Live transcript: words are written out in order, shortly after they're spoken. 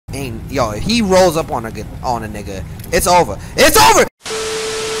Ain't yo, if he rolls up on a nigga, it's over. It's over.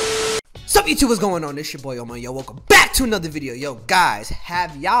 Sup YouTube, what's going on? This your boy Omar. Yo, welcome back to another video. Yo guys,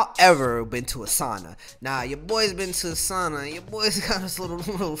 have y'all ever been to a sauna? Nah, your boy's been to a sauna. Your boy's got this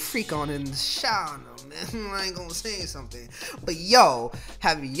little freak on in the shower, man. I ain't gonna say something, but yo,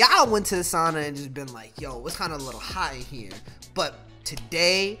 have y'all went to the sauna and just been like, yo, it's kind of a little hot in here? But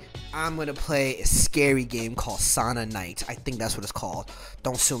today I'm gonna play a scary game called Sauna Night. I think that's what it's called.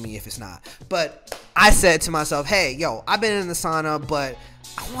 Don't sue me if it's not. But I said to myself, hey, yo, I've been in the sauna, but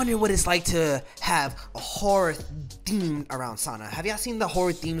I wonder what it's like to have a horror theme around sauna. Have y'all seen the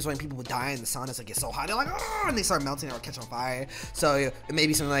horror themes when people die in the saunas? Like, it's so hot, they're like, oh, and they start melting or catch on fire. So it may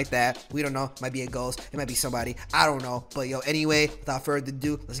be something like that. We don't know. It might be a ghost. It might be somebody. I don't know. But yo, anyway, without further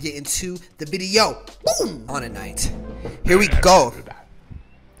ado, let's get into the video. Boom! On a night. Here we go.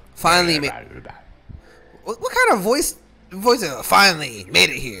 Finally made. What kind of voice? Finally made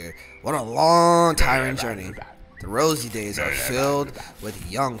it here. What a long, tiring journey. The rosy days are filled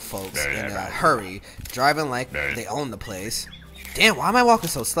with young folks in a hurry, driving like they own the place. Damn, why am I walking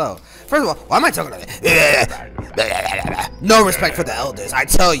so slow? First of all, why am I talking like that? No respect for the elders, I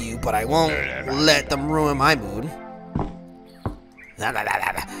tell you, but I won't let them ruin my mood.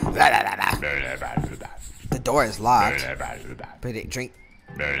 The door is locked. But drink.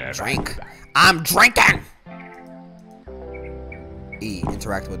 I'm drinking! Eat,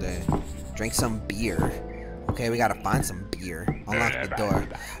 interact with it. Drink some beer. Okay, we gotta find some beer. Unlock the door.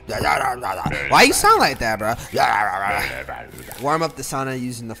 Why you sound like that, bro? Warm up the sauna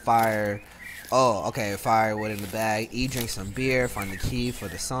using the fire. Oh, okay, firewood in the bag. Eat, drink some beer. Find the key for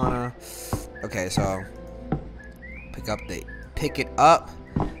the sauna. Okay, so pick it up.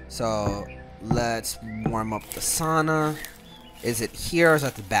 So let's warm up the sauna. Is it here or is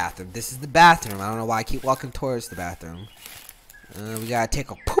that the bathroom? This is the bathroom. I don't know why I keep walking towards the bathroom. We gotta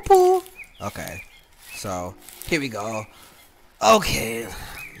take a poo-poo. Okay. So, here we go. Okay,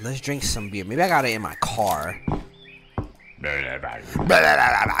 let's drink some beer. Maybe I got it in my car.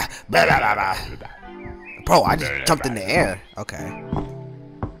 Bro, I just jumped in the air. Okay.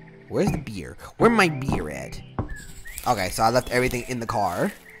 Where's the beer? Where my beer at? Okay, so I left everything in the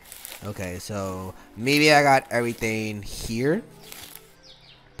car. Okay, so maybe I got everything here.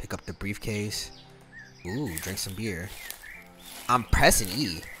 Pick up the briefcase. Ooh, drink some beer. I'm pressing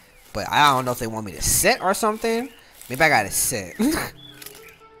E. But I don't know if they want me to sit or something. Maybe I gotta sit.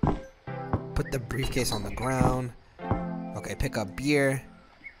 Put the briefcase on the ground. Okay, pick up beer.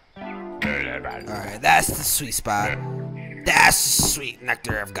 Alright, that's the sweet spot. That's the sweet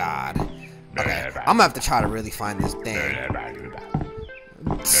nectar of God. Okay, I'm gonna have to try to really find this thing.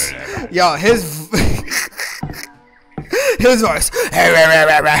 Yo, his voice.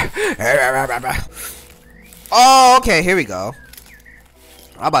 Oh, okay, here we go.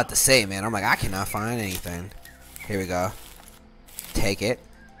 I'm about to say, man, I'm like, I cannot find anything. Here we go. Take it,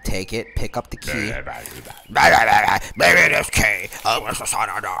 pick up the key. Maybe this key opens the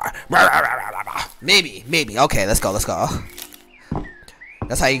sauna door. Maybe. Okay, let's go.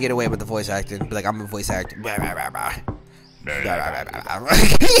 That's how you get away with the voice acting. Be like, I'm a voice actor.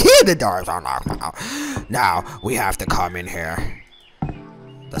 The doors are locked now. Now we have to come in here.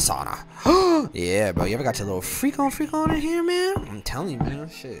 The sauna. Yeah, bro. You ever got your little freak on in here, man? I'm telling you, man.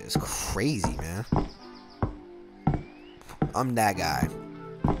 Shit is crazy, man. I'm that guy.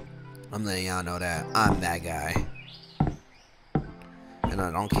 I'm letting y'all know that. I'm that guy. And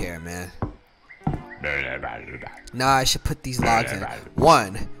I don't care, man. Nah, I should put these logs in.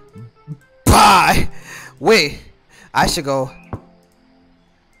 One. Bye. Wait. I should go.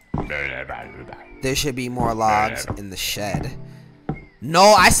 There should be more logs in the shed. No,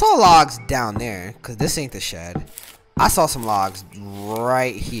 I saw logs down there, because this ain't the shed. I saw some logs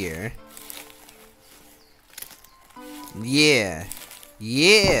right here. Yeah.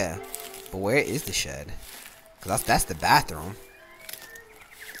 But where is the shed? Because that's the bathroom.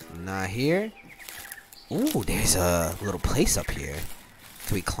 Not here. Ooh, there's a little place up here.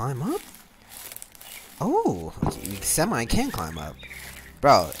 Can we climb up? Oh, we semi can climb up.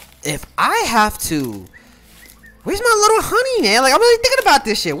 Bro, if I have to... Where's my little honey, man? Like, I'm really thinking about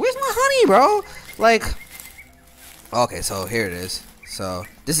this shit. Where's my honey, bro? Like, okay, so here it is. So,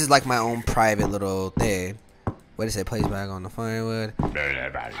 this is like my own private little thing. What does it say? Place back on the firewood.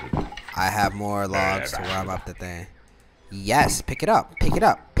 I have more logs to warm up the thing. Yes, pick it up. Pick it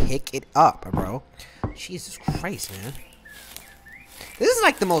up, bro. Jesus Christ, man. This is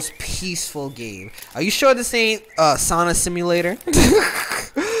like the most peaceful game. Are you sure this ain't Sauna Simulator?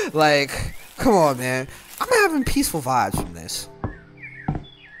 Like, come on, man. I'm having peaceful vibes from this.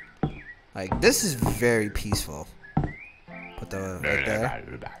 Like, this is very peaceful. Put the right there.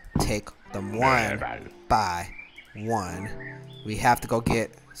 Take them one by one. We have to go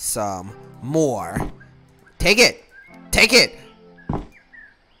get some more. Take it. Take it.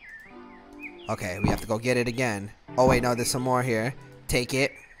 Okay, we have to go get it again. Oh wait, no, there's some more here. Take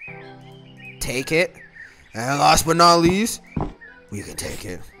it. Take it. And last but not least, we can take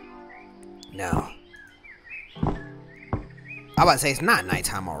it. Now, I'm about to say it's not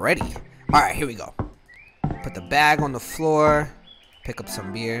nighttime already. Alright, here we go. Put the bag on the floor. Pick up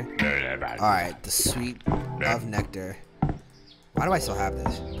some beer. Alright, the sweet of nectar. Why do I still have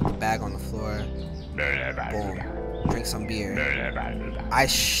this? Put the bag on the floor. Boom. Drink some beer. I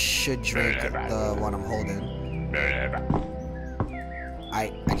should drink the one I'm holding.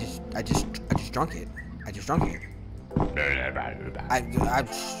 I just drunk it. I just drunk it.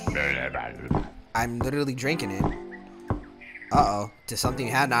 I'm literally drinking it. Uh-oh. Did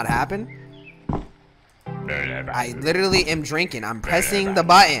something not happen? I literally am drinking. I'm pressing the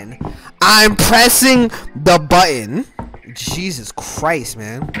button. I'm pressing the button. Jesus Christ,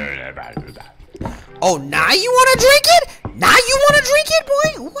 man. Oh, now you want to drink it? Now you want to drink it,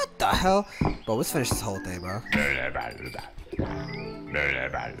 boy? What the hell? Bro, let's finish this whole thing, bro.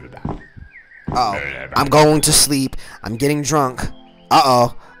 Uh-oh. I'm going to sleep. I'm getting drunk.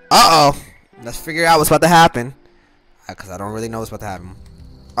 Uh-oh. Uh-oh. Let's figure out what's about to happen. Because I don't really know what's about to happen.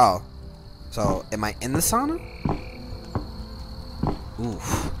 Oh. So, am I in the sauna?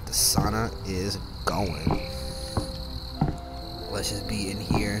 Oof. The sauna is going. Let's just be in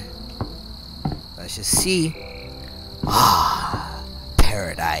here. Let's just see. Ah.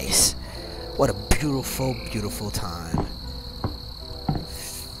 Paradise. What a beautiful, beautiful time.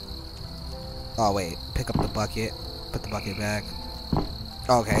 Oh, wait. Pick up the bucket. Put the bucket back.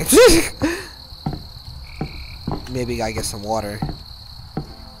 Okay. Maybe I get some water.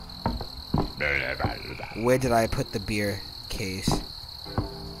 Where did I put the beer case?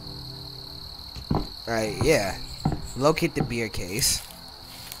 Alright, yeah. Locate the beer case.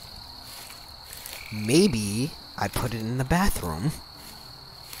 Maybe I put it in the bathroom.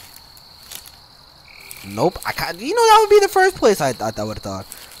 Nope. I can't. You know, that would be the first place I would have thought.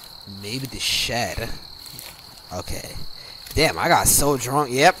 Maybe the shed. Okay. Damn, I got so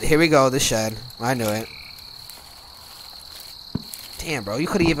drunk. Yep, here we go. The shed. I knew it. Damn, bro. You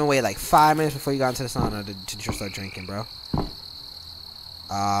could have even waited like 5 minutes before you got into the sauna to just start drinking, bro.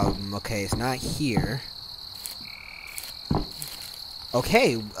 Okay, it's not here.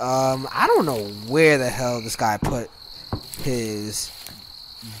 Okay, I don't know where the hell this guy put his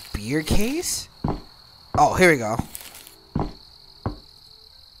beer case. Oh, here we go.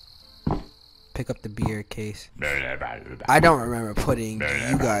 Pick up the beer case. I don't remember putting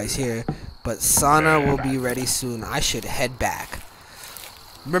you guys here, but sauna will be ready soon. I should head back.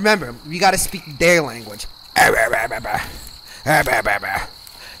 Remember, we gotta speak their language.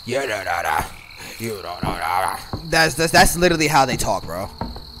 That's literally how they talk, bro.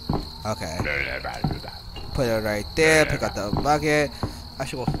 Okay. Put it right there. Pick up the bucket. I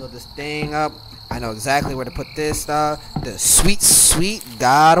should go fill this thing up. I know exactly where to put this stuff. The sweet, sweet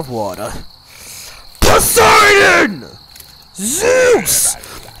god of water. Poseidon! Zeus!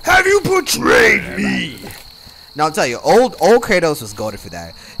 Have you betrayed me? Now I'll tell you, old Kratos was goated for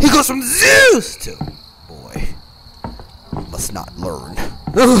that. He goes from Zeus to boy. You must not learn.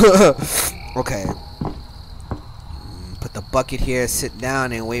 Okay. Put the bucket here, sit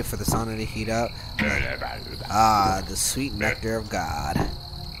down, and wait for the sauna to heat up. Ah, the sweet nectar of God.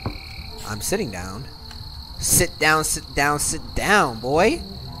 I'm sitting down. Sit down, sit down, sit down, boy.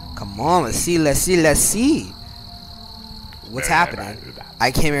 Come on, let's see, let's see, let's see. What's happening?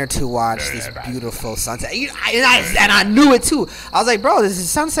 I came here to watch this beautiful sunset. And I knew it too. I was like, bro, this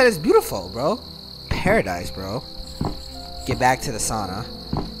sunset is beautiful, bro. Paradise, bro. Get back to the sauna.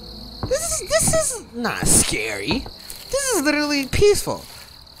 This is not scary. This is literally peaceful.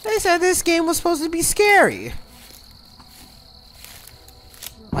 They said this game was supposed to be scary.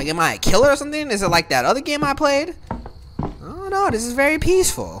 Like, am I a killer or something? Is it like that other game I played? Oh no, this is very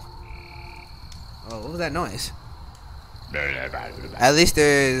peaceful. Oh, what was that noise? At least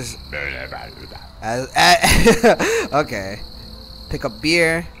there's... okay. Pick up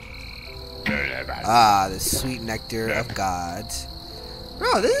beer. Ah, the sweet nectar of gods.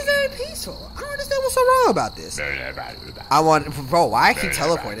 Bro, this is very peaceful. I don't understand what's so wrong about this. Bro, why I keep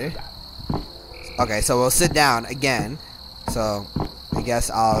teleporting? Okay, so we'll sit down again. So, I guess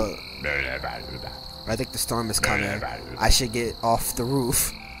I think the storm is coming. I should get off the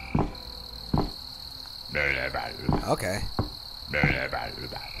roof. Okay.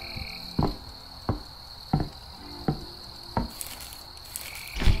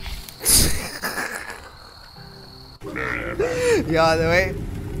 Y'all the way.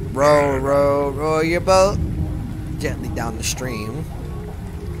 Row, row, row your boat gently down the stream.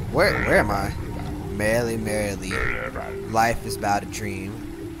 Where am I? Merrily, merrily, life is about a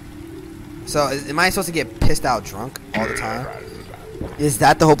dream. So, am I supposed to get pissed out drunk all the time? Is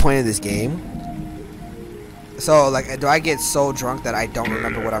that the whole point of this game? So, like, do I get so drunk that I don't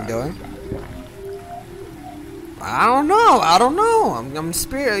remember what I'm doing? I don't know. I'm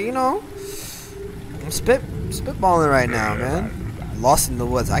spirit, you know. I'm spitballing right now, man. Lost in the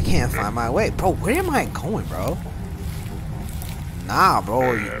woods. I can't find my way, bro. Where am I going, bro? Nah,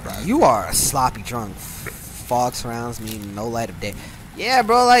 bro. You are a sloppy drunk. Fog surrounds me, no light of day. Yeah,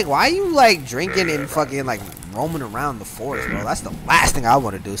 bro. Like, why are you like drinking and fucking like roaming around the forest, bro? That's the last thing I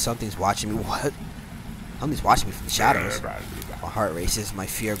want to do. Something's watching me. What? Something's watching me from the shadows. My heart races. My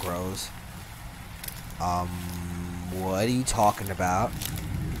fear grows. What are you talking about?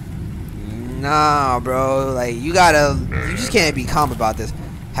 Nah, bro. Like, you just can't be calm about this.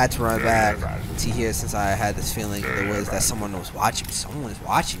 Had to run back to here since I had this feeling in the woods that someone was watching me. Someone is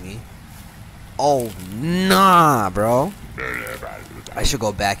watching me. Oh, nah, bro. I should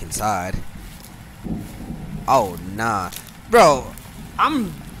go back inside. Oh, nah. Bro,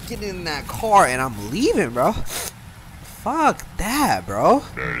 I'm getting in that car and I'm leaving, bro. Fuck that, bro.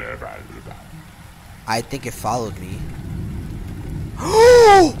 I think it followed me.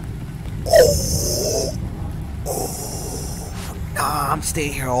 Oh! Nah, I'm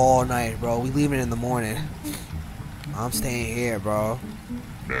staying here all night, bro. We leaving in the morning. I'm staying here, bro.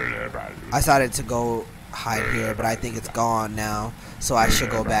 I decided to go hide here, but I think it's gone now, so I should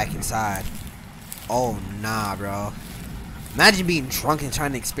go back inside. Oh, nah, bro. Imagine being drunk and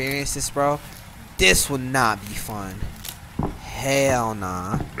trying to experience this, bro. This would not be fun. Hell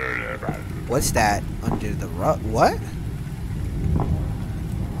nah. What's that under the rug? What?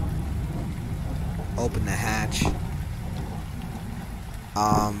 Open the hatch.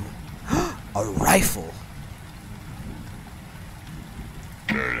 A rifle.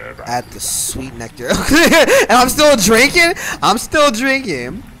 At the sweet nectar. And I'm still drinking? I'm still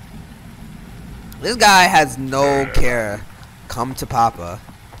drinking. This guy has no care. Come to Papa.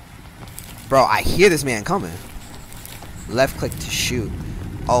 Bro, I hear this man coming. Left click to shoot.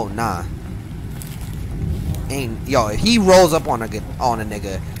 Oh, nah. Yo, if he rolls up on a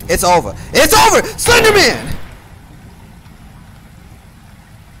nigga, it's over. It's over! Slenderman!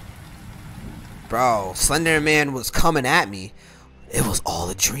 Bro, Slenderman was coming at me. It was all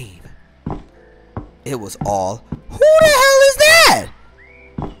a dream. It was all... Who the hell is that?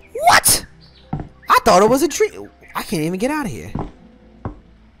 What? I thought it was a dream. I can't even get out of here.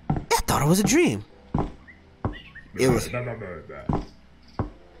 I thought it was a dream. It was...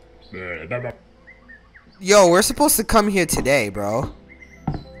 Yo, we're supposed to come here today, bro.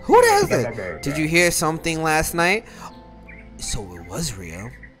 Who the hell is that? Did you hear something last night? So it was real.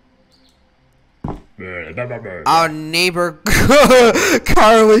 Our neighbor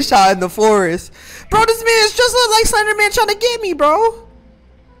car was shot in the forest. Bro, this man is just like Slenderman trying to get me, bro.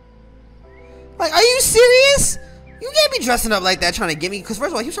 Like, are you serious? You can't be dressing up like that trying to get me. Because first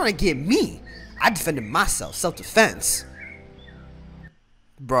of all, he was trying to get me. I defended myself. Self-defense.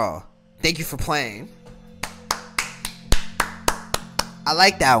 Bro, thank you for playing. I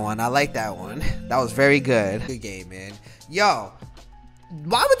like that one. I like that one. That was very good. Good game, man. Yo,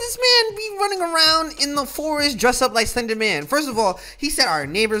 why would this man be running around in the forest dressed up like Slenderman? First of all, he said our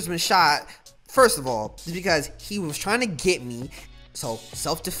neighbor's been shot. First of all, it's because he was trying to get me. So,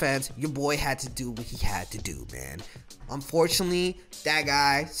 self-defense, your boy had to do what he had to do, man. Unfortunately, that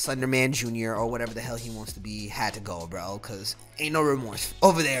guy, Slenderman Jr. or whatever the hell he wants to be, had to go, bro. Because ain't no remorse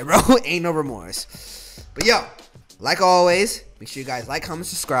over there, bro. Ain't no remorse. But yo, like always, make sure you guys like, comment,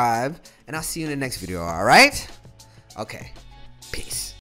 subscribe. And I'll see you in the next video, alright? Okay. Peace.